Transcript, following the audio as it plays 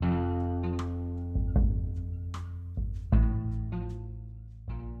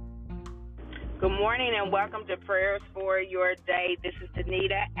Good morning and welcome to Prayers for Your Day. This is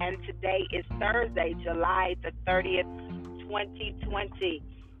Danita, and today is Thursday, July the 30th, 2020.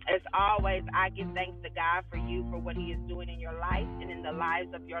 As always, I give thanks to God for you, for what He is doing in your life and in the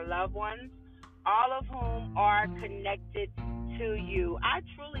lives of your loved ones, all of whom are connected to you. I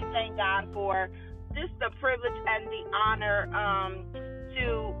truly thank God for just the privilege and the honor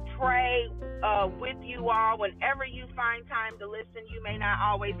to pray with you all whenever you find time to listen. You may not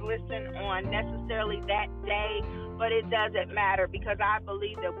always listen on necessarily that day, but it doesn't matter, because I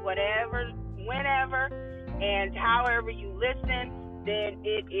believe that whatever, whenever, and however you listen, then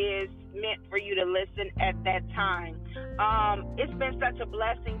it is meant for you to listen at that time. It's been such a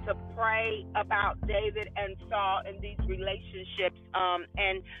blessing to pray about David and Saul and these relationships,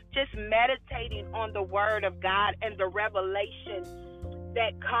 and just meditating on the Word of God and the revelation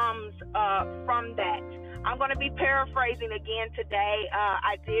that comes from that. I'm going to be paraphrasing again today.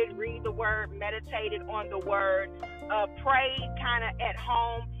 I did read the Word, meditated on the Word, prayed kind of at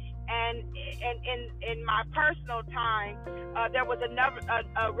home, and in my personal time, there was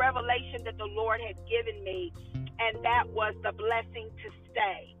a revelation that the Lord had given me, and that was the blessing to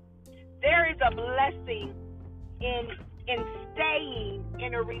stay. There is a blessing in staying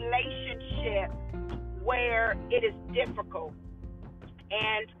in a relationship where it is difficult.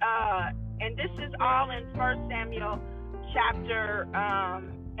 And this is all in 1 Samuel chapter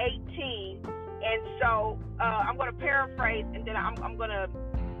 18. And so I'm going to paraphrase, and then I'm going to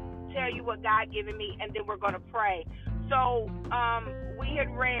tell you what God given me, and then we're going to pray. So we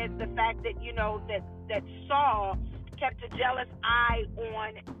had read the fact that, that Saul kept a jealous eye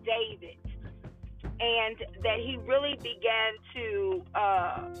on David, and that he really began to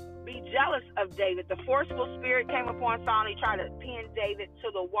be jealous of David. The forceful spirit came upon Saul, and he tried to pin David to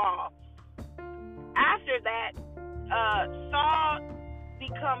the wall. After that, Saul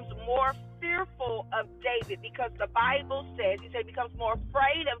becomes more fearful of David, because the Bible says, he becomes more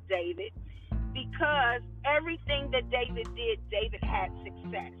afraid of David, because everything that David did, David had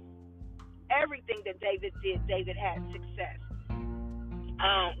success. Everything that David did, David had success.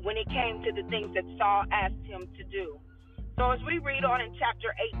 When it came to the things that Saul asked him to do. So as we read on in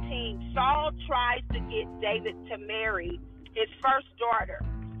chapter 18, Saul tries to get David to marry his first daughter,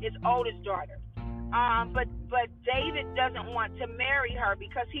 his oldest daughter. But David doesn't want to marry her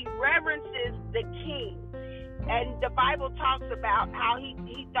because he reverences the king. And the Bible talks about how he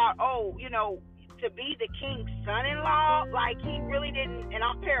thought, to be the king's son-in-law, like he really didn't, and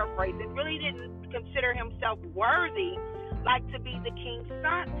I'm paraphrasing, really didn't consider himself worthy, like to be the king's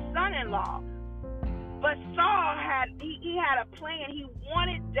son-in-law. But Saul had a plan. He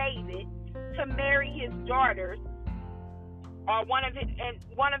wanted David to marry his daughters, or one of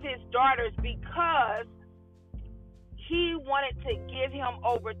his daughters, because he wanted to give him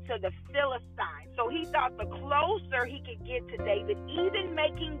over to the Philistines. So he thought the closer he could get to David, even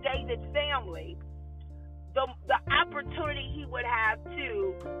making David family, the opportunity he would have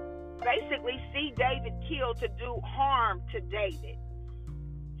to basically see David killed, to do harm to David.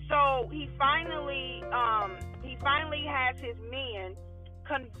 So he finally has his men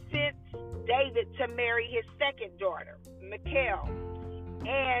convince David to marry his second daughter, Michal.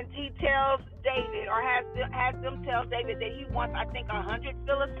 And he tells David, or has them tell David, that he wants, I think, 100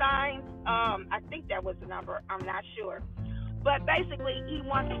 Philistines. I think that was the number. I'm not sure. But basically, he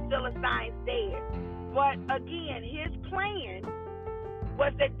wants the Philistines dead. But again, his plan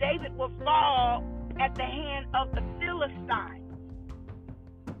was that David would fall at the hand of the Philistines.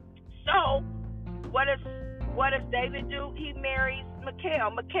 So, what does David do? He marries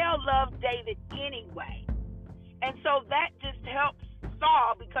Michal. Michal loved David anyway. And so that just helps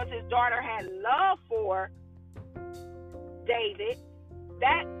Saul, because his daughter had love for David.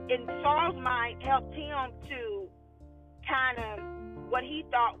 That, in Saul's mind, helped him to kind of, what he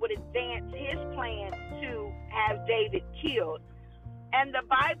thought would advance his plan to have David killed. And the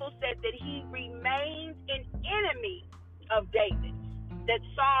Bible said that he remained an enemy of David, that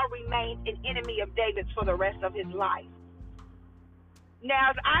Saul remained an enemy of David for the rest of his life.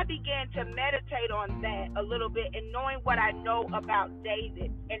 Now, as I began to meditate on that a little bit, and knowing what I know about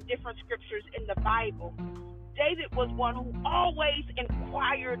David and different scriptures in the Bible, David was one who always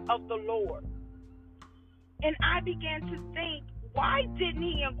inquired of the Lord. And I began to think, why didn't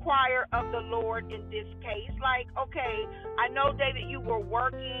he inquire of the Lord in this case? Like, okay, I know, David, you were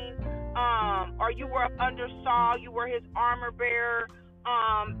working, or you were under Saul, you were his armor bearer,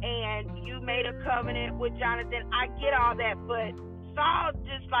 and you made a covenant with Jonathan. I get all that, but Saul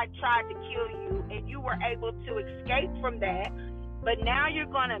just tried to kill you, and you were able to escape from that. But now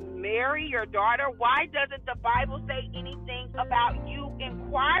you're going to marry your daughter. Why doesn't the Bible say anything about you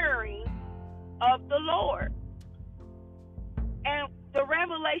inquiring of the Lord. And the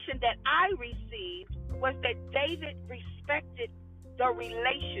revelation that I received was that David respected the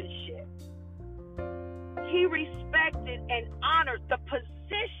relationship. He respected and honored the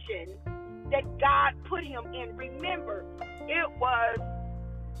position that God put him in. Remember, it was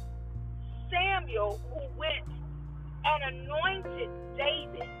Samuel who went and anointed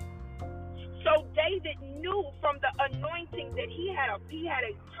David. So David knew from the anointing that he had a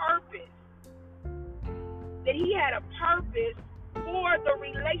purpose. That he had a purpose for the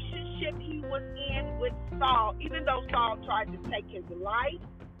relationship he was in with Saul. Even though Saul tried to take his life,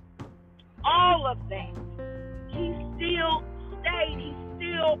 all of that, he still stayed. He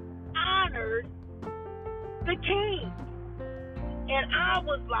still honored the king. And I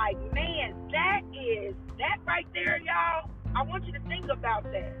was like, man, that right there, y'all. I want you to think about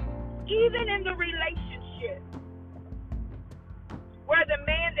that. Even in the relationship, where the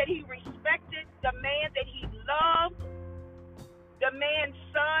man that he respected, the man that he loved, the man's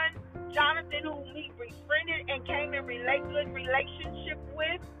son, Jonathan, whom he befriended and came in good relationship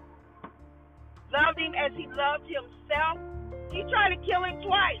with, loved him as he loved himself, he tried to kill him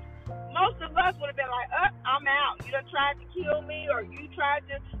twice. Most of us would have been like, I'm out. You done tried to kill me, or you tried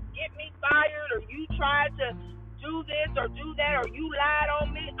to get me fired, or you tried to do this or do that, or you lied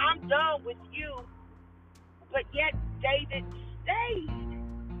on me. I'm done with you. But yet David stayed.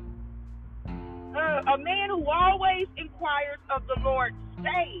 A man who always inquires of the Lord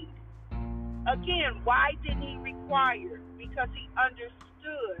stayed. Again, why didn't he require? Because he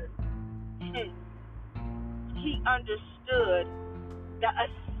understood. He understood the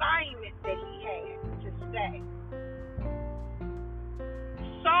assignment that he had to stay.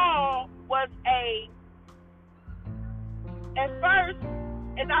 Saul was at first,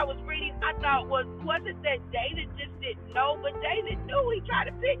 as I was reading, I thought, was it that David just didn't know? But David knew. He tried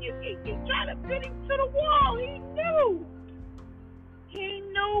to pin you. He tried to pin him to the wall. He knew. He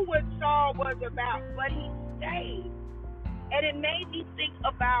knew what Saul was about, but he stayed. And it made me think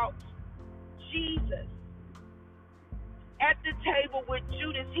about Jesus at the table with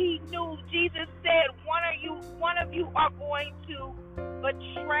Judas. He knew. Jesus said, one of you are going to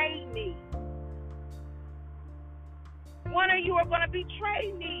betray me. One of you are going to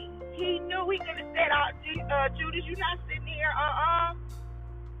betray me. He knew. He could have said, Judas, you're not sitting here.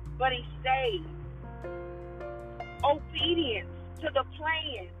 But he stayed. Obedience to the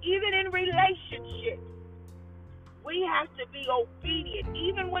plan. Even in relationships, we have to be obedient.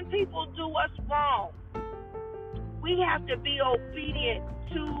 Even when people do us wrong, we have to be obedient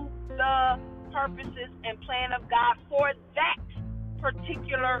to the purposes and plan of God for that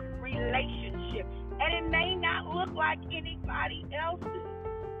particular relationship. And it may not look like anybody else's.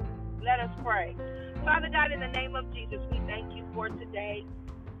 Let us pray. Father God, in the name of Jesus, we thank you for today.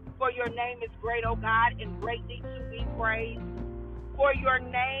 For your name is great, O God, and greatly to be praised. For your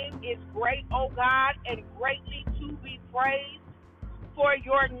name is great, O God, and greatly to be praised. For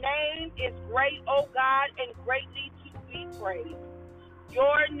your name is great, O God, and greatly to be praised.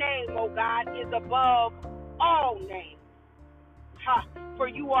 Your name, O God, is above all names. For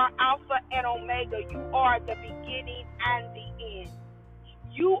you are Alpha and Omega. You are the beginning and the end.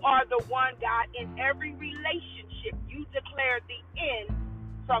 You are the one, God, in every relationship. You declare the end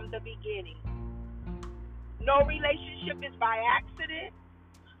from the beginning. No relationship is by accident.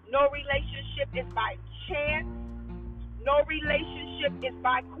 No relationship is by chance. No relationship is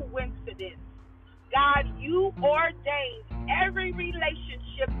by coincidence. God, you ordained every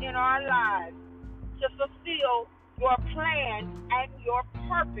relationship in our lives to fulfill your plan and your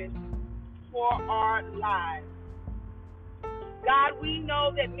purpose for our lives. God, we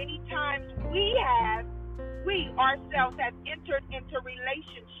know that many times we ourselves have entered into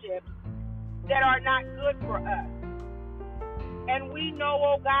relationships that are not good for us. And we know,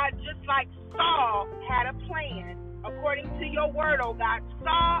 oh God, just like Saul had a plan, according to your word, oh God,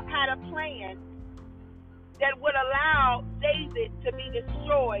 Saul had a plan that would allow David to be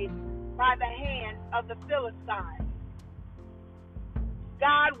destroyed by the hand of the Philistines.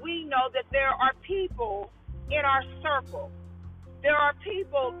 God, we know that there are people in our circle. There are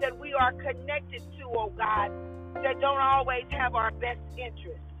people that we are connected to, oh God, that don't always have our best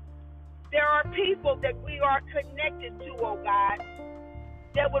interests. There are people that we are connected to, oh God,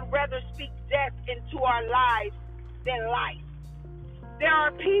 that would rather speak death into our lives than life. There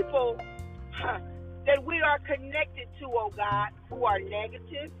are people that we are connected to, oh God, who are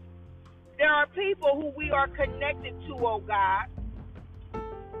negative. There are people who we are connected to, oh God,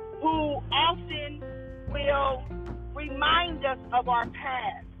 who often will remind us of our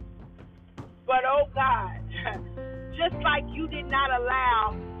past. But, oh God, just like you did not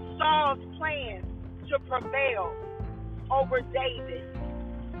allow Saul's plans to prevail over David.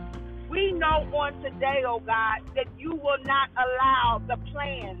 We know on today, oh God, that you will not allow the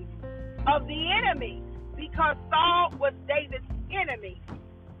plans of the enemy, because Saul was David's enemy,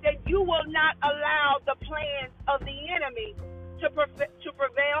 that you will not allow the plans of the enemy to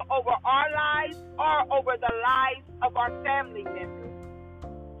prevail over our lives or over the lives of our family members.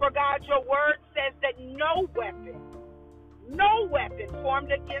 For God, your word says that no weapon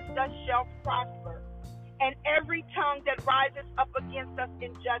formed against us shall prosper, and every tongue that rises up against us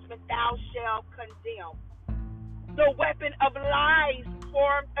in judgment thou shalt condemn. The weapon of lies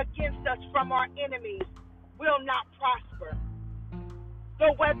formed against us from our enemies will not prosper.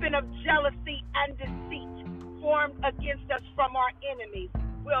 The weapon of jealousy and deceit formed against us from our enemies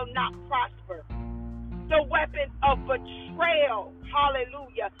will not prosper. The weapon of betrayal,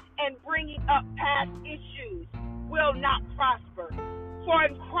 hallelujah, and bringing up past issues will not prosper. For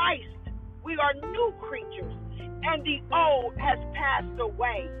in Christ we are new creatures, and the old has passed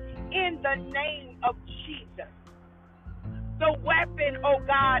away. In the name of Jesus. The weapon, oh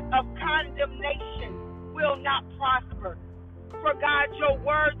God, of condemnation will not prosper. For God, your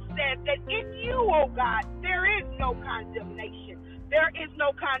word says that in you, oh God, there is no condemnation. There is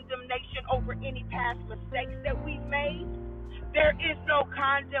no condemnation over any past mistakes that we've made. There is no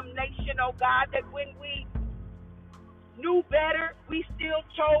condemnation, oh God, that when we knew better, we still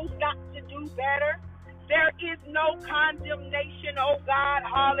chose not to do better. There is no condemnation, oh God,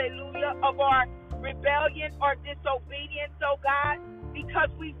 hallelujah, of our rebellion or disobedience, oh God, because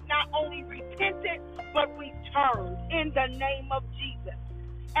we've not only repented, but we've turned in the name of Jesus.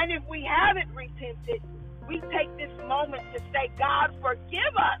 And if we haven't repented, we take this moment to say, God,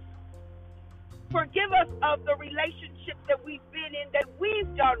 forgive us. Forgive us of the relationships that we've been in that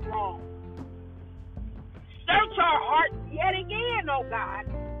we've done wrong. Search our hearts yet again, oh God,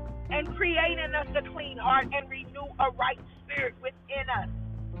 and create in us a clean heart and renew a right spirit within us.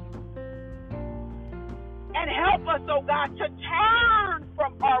 And help us, oh God, to turn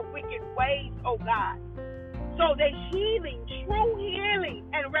from our wicked ways, oh God, so that healing, true healing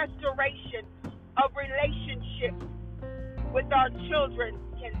and restoration of relationships with our children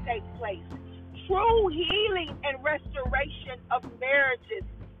can take place. True healing and restoration of marriages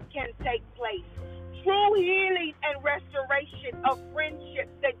can take place. True healing and restoration of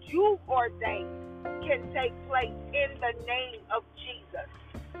friendships that you've ordained can take place in the name of Jesus.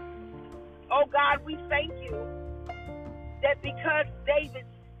 Oh God, we thank you that because David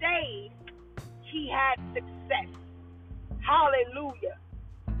stayed, he had success. Hallelujah.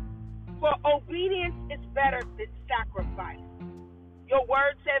 For obedience is better than sacrifice. Your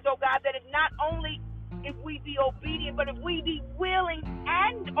word says, oh God, that not only if we be obedient, but if we be willing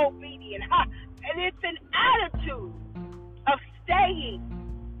and obedient. And it's an attitude of staying.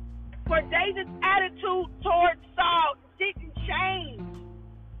 For David's attitude towards Saul didn't change.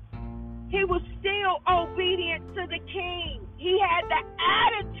 He was still obedient to the king. He had the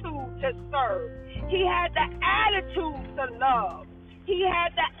attitude to serve. He had the attitude to love. He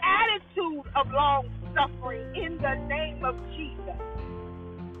had the attitude of long suffering in the name of Jesus.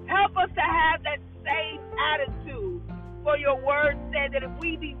 Help us to have that same attitude. For your word said that if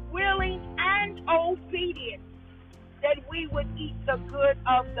we be willing and obedient, that we would eat the good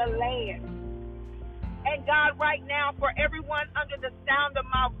of the land. And God, right now, for everyone under the sound of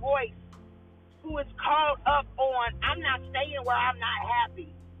my voice who is caught up on, I'm not staying where I'm not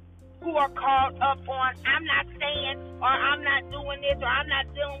happy, who are caught up on, I'm not staying, or I'm not doing this, or I'm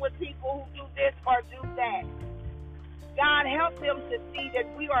not dealing with people who do this or do that. God, help them to see that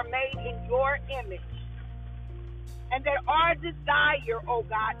we are made in your image, and that our desire, oh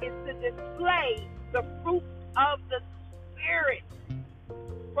God, is to display the fruit of the Spirit.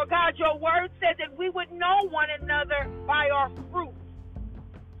 For God, your word said that we would know one another by our fruit.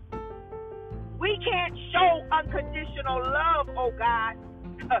 We can't show unconditional love, oh God,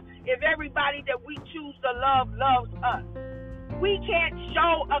 if everybody that we choose to love loves us. We can't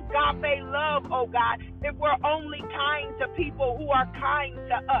show agape love, oh God, if we're only kind to people who are kind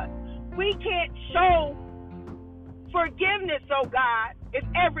to us. We can't show forgiveness, oh God, if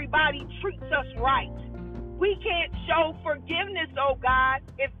everybody treats us right. We can't show forgiveness, oh God,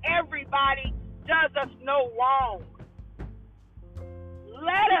 if everybody does us no wrong.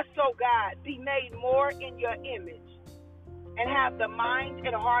 Let us, oh God, be made more in your image and have the mind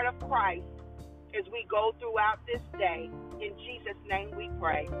and heart of Christ as we go throughout this day. In Jesus' name we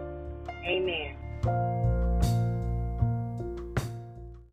pray. Amen.